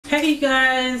Hey you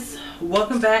guys,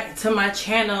 welcome back to my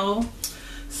channel.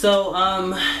 So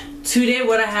today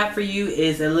what I have for you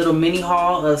is a little mini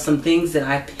haul of some things that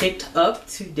I picked up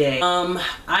today.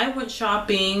 I went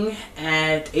shopping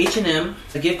at H&M,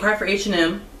 a gift card for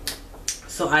H&M,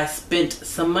 so I spent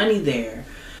some money there.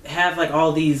 I have like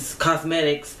all these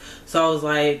cosmetics, so I was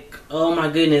like, oh my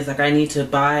goodness, like I need to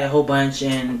buy a whole bunch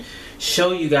and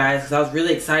show you guys because I was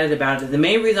really excited about it. The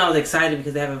main reason I was excited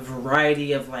because they have a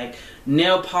variety of like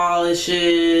nail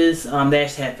polishes, they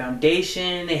actually had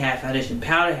foundation, they had foundation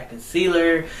powder, they had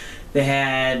concealer, they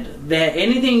had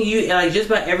anything you like, just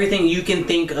about everything you can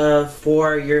think of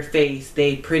for your face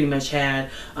they pretty much had.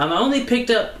 I only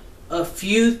picked up a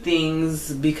few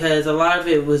things because a lot of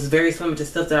it was very similar to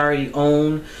stuff that I already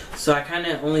own, so I kind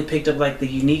of only picked up like the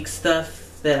unique stuff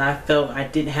that I felt I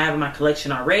didn't have in my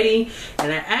collection already.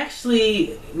 And I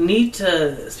actually need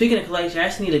to, speaking of collection, I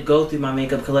actually need to go through my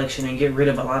makeup collection and get rid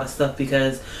of a lot of stuff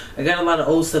because I got a lot of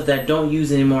old stuff that I don't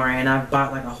use anymore, and I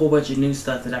bought like a whole bunch of new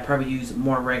stuff that I probably use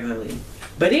more regularly.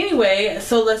 But anyway,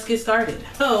 so let's get started.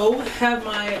 So have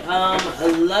my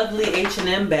lovely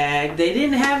H&M bag. They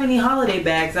didn't have any holiday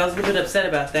bags. I was a little bit upset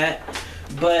about that,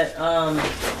 but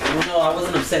no, I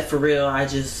wasn't upset for real. I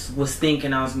just was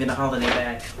thinking I was gonna get a holiday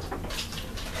bag.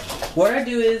 What I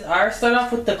do is I start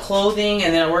off with the clothing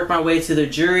and then I work my way to the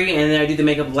jewelry and then I do the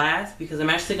makeup last because I'm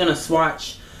actually going to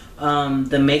swatch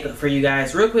the makeup for you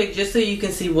guys real quick just so you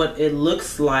can see what it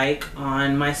looks like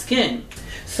on my skin.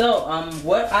 So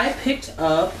what I picked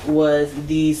up was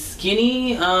these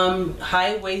skinny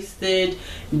high-waisted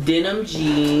denim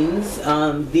jeans.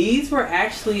 These were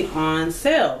actually on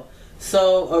sale.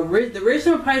 So the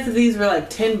original price of these were like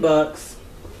 10 bucks.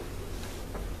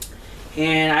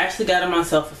 And I actually got them on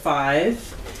sale for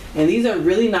 $5. And these are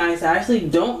really nice. I actually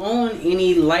don't own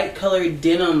any light colored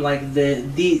denim like this,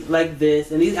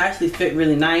 and these actually fit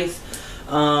really nice.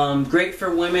 Great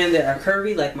for women that are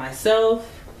curvy like myself.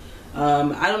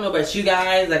 I don't know about you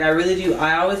guys, like I really do.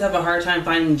 I always have a hard time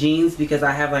finding jeans because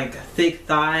I have like thick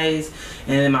thighs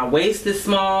and then my waist is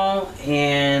small,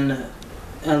 and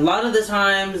a lot of the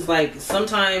times, like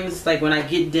sometimes like when I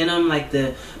get denim, like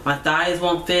my thighs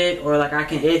won't fit, or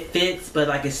like it fits but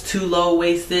like it's too low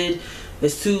waisted,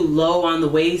 it's too low on the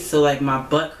waist, so like my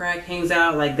butt crack hangs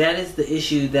out. Like that is the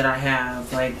issue that I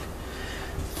have, like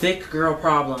thick girl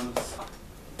problems.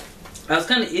 I was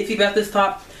kind of iffy about this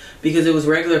top because it was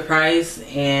regular price,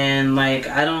 and like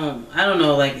I don't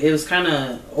know, like it was kind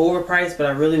of overpriced, but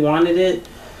I really wanted it.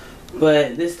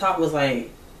 But this top was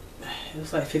like, it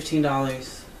was like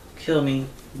 $15. Kill me.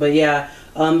 But yeah,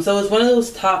 so it's one of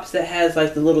those tops that has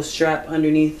like the little strap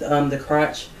underneath the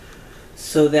crotch,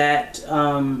 so that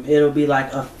it'll be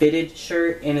like a fitted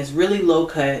shirt, and it's really low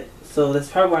cut. So that's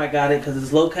probably why I got it, because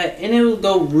it's low cut, and it will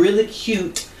go really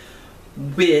cute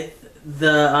with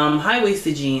the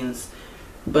high-waisted jeans.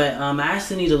 But I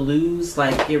actually need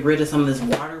to get rid of some of this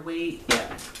water weight.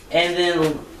 Yeah. And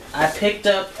then I picked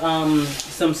up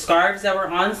some scarves that were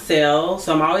on sale.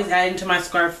 So I'm always adding to my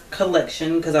scarf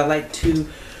collection because I like to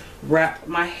wrap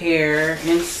my hair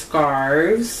in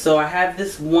scarves. So I have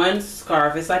this one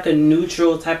scarf. It's like a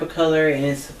neutral type of color and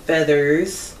it's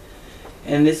feathers.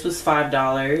 And this was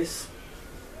 $5.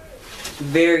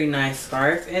 Very nice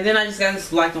scarf. And then I just got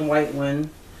this black and white one.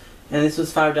 And this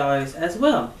was $5 as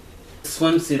well.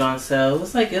 Swimsuit on sale. It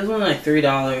was only like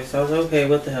 $3. So I was like, okay,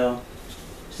 what the hell.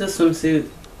 Just a swimsuit.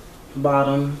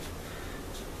 Bottom.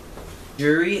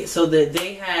 Jewelry, so that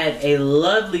they had a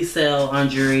lovely sale on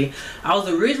jewelry. I was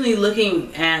originally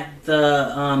looking at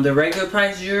the regular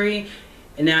price jewelry,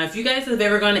 and now if you guys have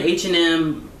ever gone to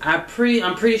H&M, I'm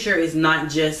pretty sure it's not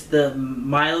just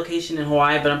my location in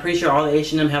Hawaii, but I'm pretty sure all the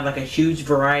H&M have like a huge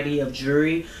variety of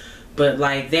jewelry. But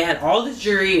like they had all this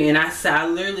jewelry, and I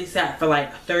literally sat for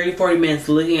like 30-40 minutes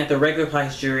looking at the regular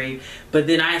price jewelry. But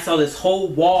then I saw this whole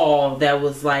wall that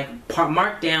was like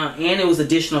marked down, and it was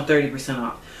additional 30%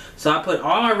 off. So I put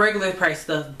all my regular price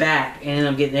stuff back, and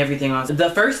I'm getting everything on.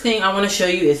 The first thing I want to show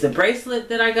you is the bracelet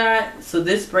that I got. So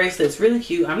this bracelet's really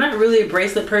cute. I'm not really a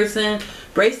bracelet person,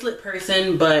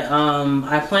 but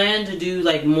I plan to do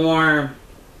like more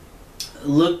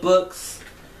lookbooks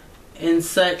and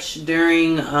such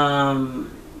during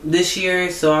this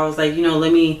year. So I was like, you know,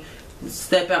 let me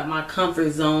step out my comfort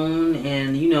zone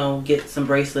and, you know, get some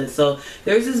bracelets. So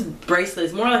there's this bracelet.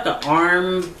 It's more like an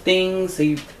arm thing, so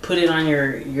you put it on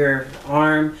your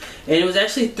arm, and it was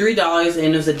actually $3,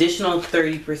 and it was additional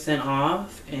 30%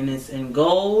 off, and it's in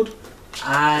gold.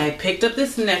 I picked up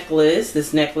this necklace.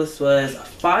 This necklace was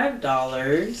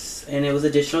 $5, and it was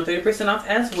additional 30% off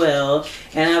as well.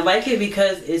 And I like it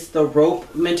because it's the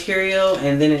rope material,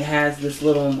 and then it has this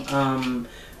little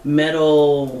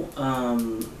metal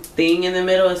thing in the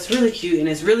middle. It's really cute and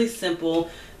it's really simple.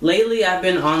 Lately I've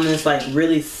been on this like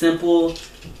really simple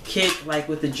kick, like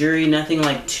with the jewelry, nothing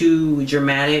like too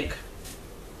dramatic.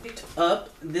 Picked up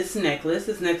this necklace.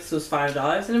 This necklace was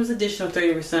 $5 and it was additional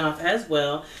 30% off as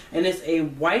well. And it's a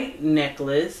white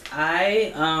necklace.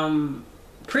 I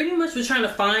pretty much was trying to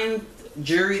find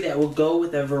jewelry that will go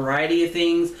with a variety of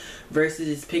things versus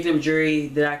just picking up jewelry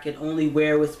that I could only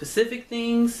wear with specific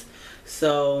things.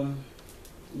 So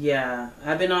yeah,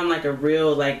 I've been on like a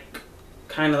real like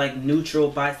kind of like neutral,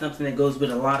 buy something that goes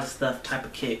with a lot of stuff type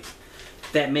of kick. If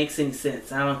that makes any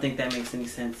sense. I don't think that makes any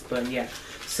sense, but yeah.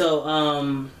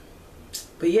 So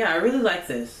but yeah, I really like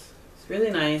this. It's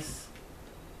really nice.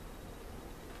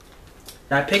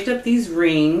 I picked up these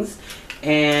rings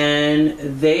and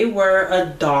they were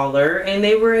 $1 and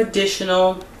they were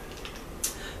additional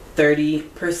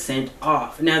 30%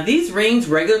 off. Now these rings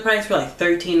regular price were like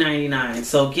 $13.99,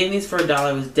 so getting these for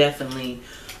 $1 was definitely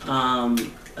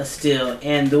a steal.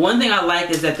 And the one thing I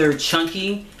like is that they're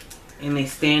chunky and they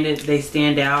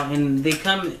stand out, and they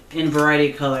come in variety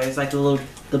of colors like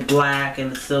the black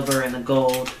and the silver and the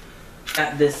gold.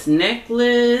 Got this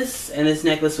necklace, and this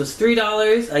necklace was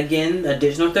 $3, again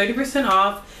additional 30%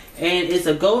 off, and it's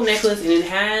a gold necklace and it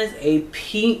has a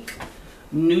pink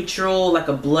neutral, like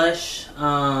a blush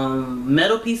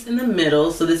metal piece in the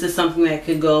middle. So this is something that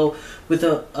could go with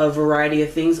a variety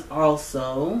of things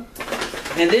also.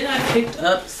 And then I picked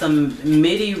up some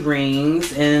midi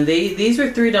rings, and these were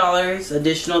 $3,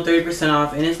 additional 30%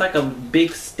 off, and it's like a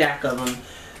big stack of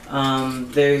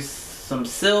them. There's some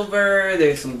silver,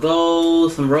 there's some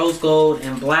gold, some rose gold,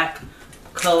 and black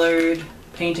colored,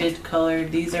 painted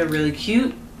colored. These are really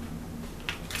cute.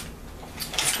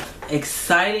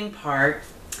 Exciting part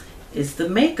is the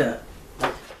makeup.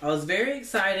 I was very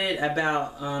excited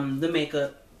about the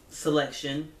makeup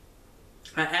selection.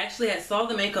 I actually saw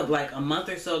the makeup like a month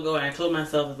or so ago, and I told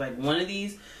myself, it's like one of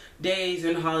these days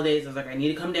during the holidays, I was like, I need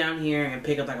to come down here and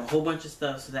pick up like a whole bunch of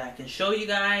stuff so that I can show you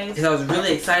guys, because I was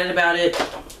really excited about it.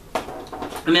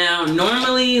 Now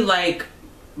normally like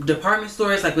department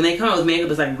stores, like when they come out with makeup,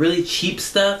 it's like really cheap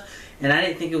stuff, and I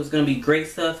didn't think it was going to be great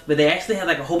stuff, but they actually had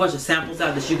like a whole bunch of samples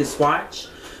out that you could swatch.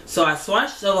 So I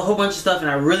swatched a whole bunch of stuff,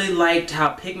 and I really liked how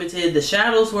pigmented the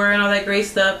shadows were and all that great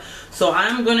stuff. So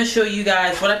I'm going to show you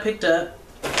guys what I picked up.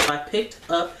 I picked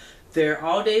up their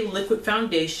all day liquid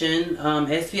foundation,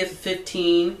 SPF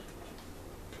 15,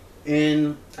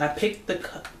 and I picked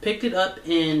it up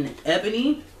in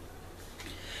ebony.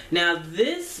 Now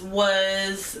this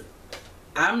was,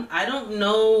 I don't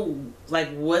know like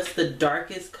what's the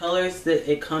darkest colors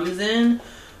that it comes in,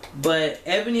 but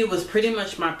ebony was pretty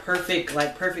much my perfect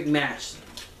match.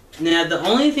 Now the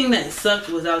only thing that sucked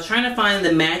was I was trying to find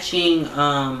the matching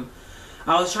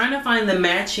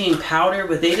powder,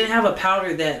 but they didn't have a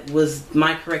powder that was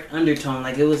my correct undertone.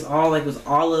 Like it was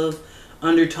olive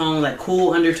undertone, like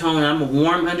cool undertone, and I'm a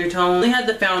warm undertone. They had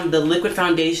the liquid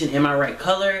foundation in my right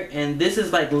color, and this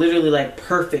is like literally like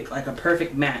perfect, like a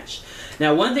perfect match.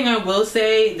 Now one thing I will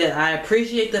say, that I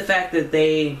appreciate the fact that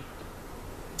they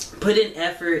put in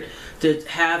effort to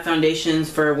have foundations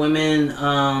for women,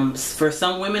 for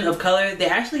some women of color. They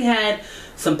actually had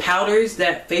some powders,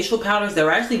 facial powders that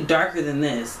were actually darker than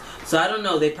this. So I don't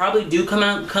know, they probably do come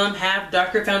have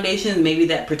darker foundations. Maybe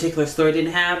that particular store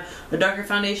didn't have a darker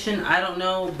foundation, I don't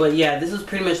know. But yeah, this was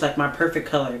pretty much like my perfect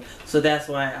color, so that's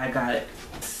why I got it.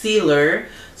 Concealer,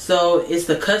 so it's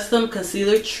the Custom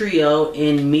Concealer Trio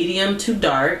in medium to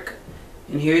dark,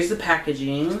 and here's the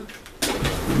packaging.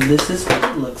 This is what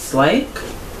it looks like.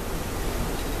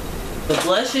 The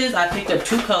blushes, I picked up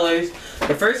two colors.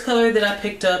 The first color that I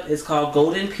picked up is called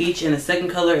Golden Peach, and the second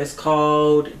color is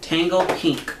called Tango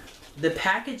Pink. The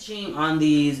packaging on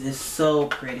these is so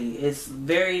pretty. It's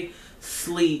very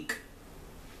sleek.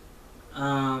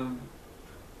 You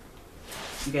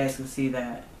guys can see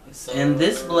that. And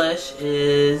this blush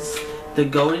is the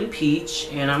Golden Peach,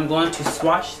 and I'm going to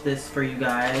swatch this for you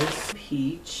guys.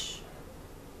 Peach.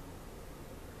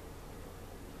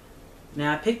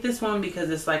 Now I picked this one because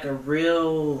it's like a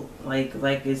real, like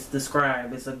it's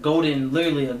described. It's a golden,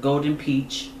 literally a golden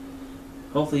peach.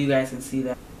 Hopefully you guys can see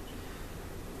that.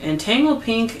 And Tango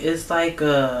Pink is like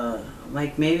a,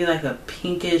 maybe like a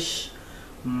pinkish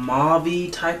mauve-y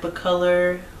type of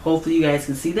color. Hopefully you guys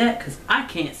can see that, because I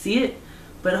can't see it.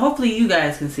 But hopefully you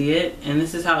guys can see it. And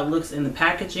this is how it looks in the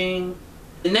packaging.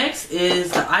 The next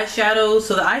is the eyeshadows.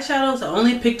 So the eyeshadows, I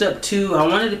only picked up two. I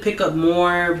wanted to pick up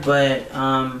more, but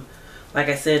like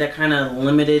I said, I kind of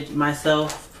limited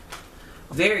myself.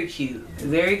 Very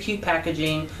cute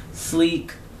packaging,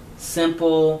 sleek,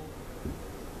 simple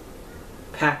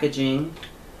packaging.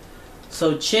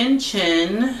 So Chin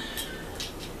Chin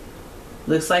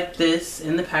Looks like this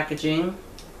in the packaging.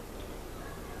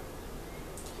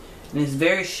 And it's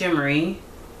very shimmery.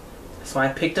 So I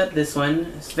picked up this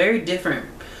one. It's very different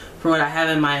from what I have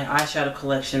in my eyeshadow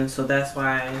collection. So that's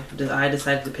why I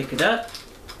decided to pick it up.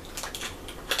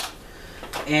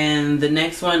 And the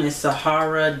next one is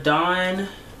Sahara Dawn.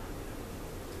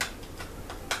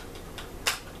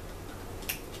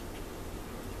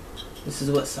 This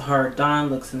is what Sahara Dawn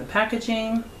looks in the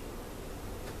packaging.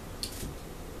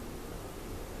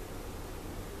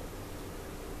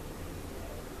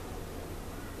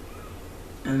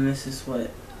 And this is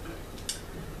what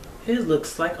it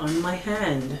looks like on my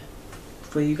hand,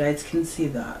 so you guys can see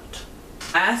that.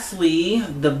 Lastly,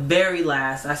 the very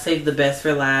last, I saved the best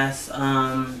for last.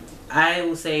 I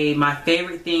will say my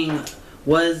favorite thing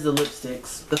was the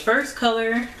lipsticks. The first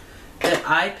color that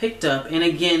I picked up, and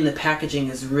again the packaging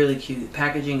is really cute. The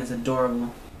packaging is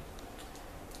adorable.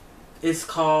 It's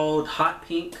called Hot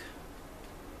Pink,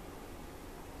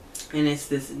 and it's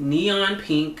this neon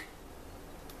pink.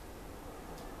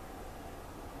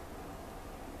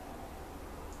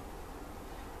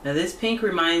 Now this pink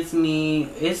reminds me,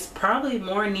 it's probably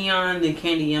more neon than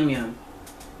Candy Yum Yum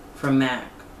from MAC.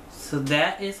 So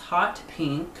that is Hot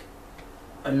Pink.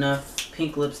 Enough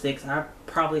pink lipsticks. I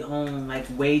probably own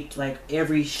like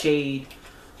every shade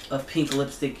of pink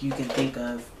lipstick you can think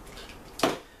of.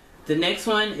 The next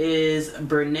one is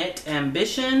Brunette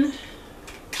Ambition.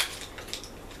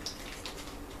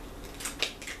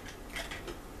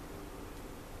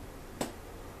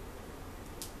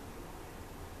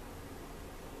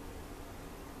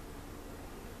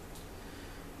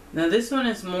 Now this one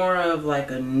is more of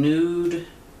like a nude,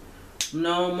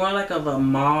 no, more like of a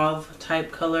mauve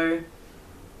type color.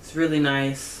 It's really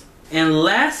nice. And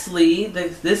lastly,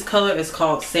 this color is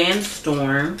called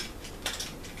Sandstorm.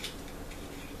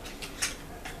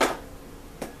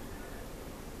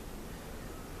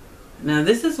 Now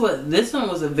this one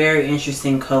was a very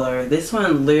interesting color. This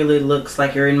one literally looks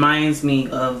like, it reminds me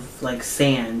of like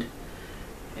sand.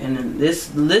 And this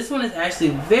one is actually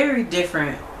very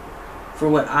different for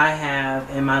what I have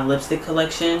in my lipstick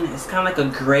collection. It's kind of like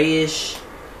a grayish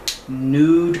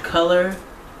nude color,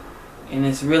 and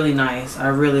it's really nice. I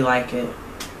really like it.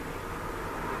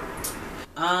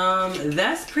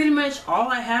 That's pretty much all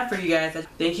I have for you guys.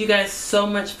 Thank you guys so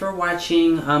much for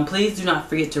watching. Please do not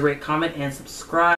forget to rate, comment, and subscribe.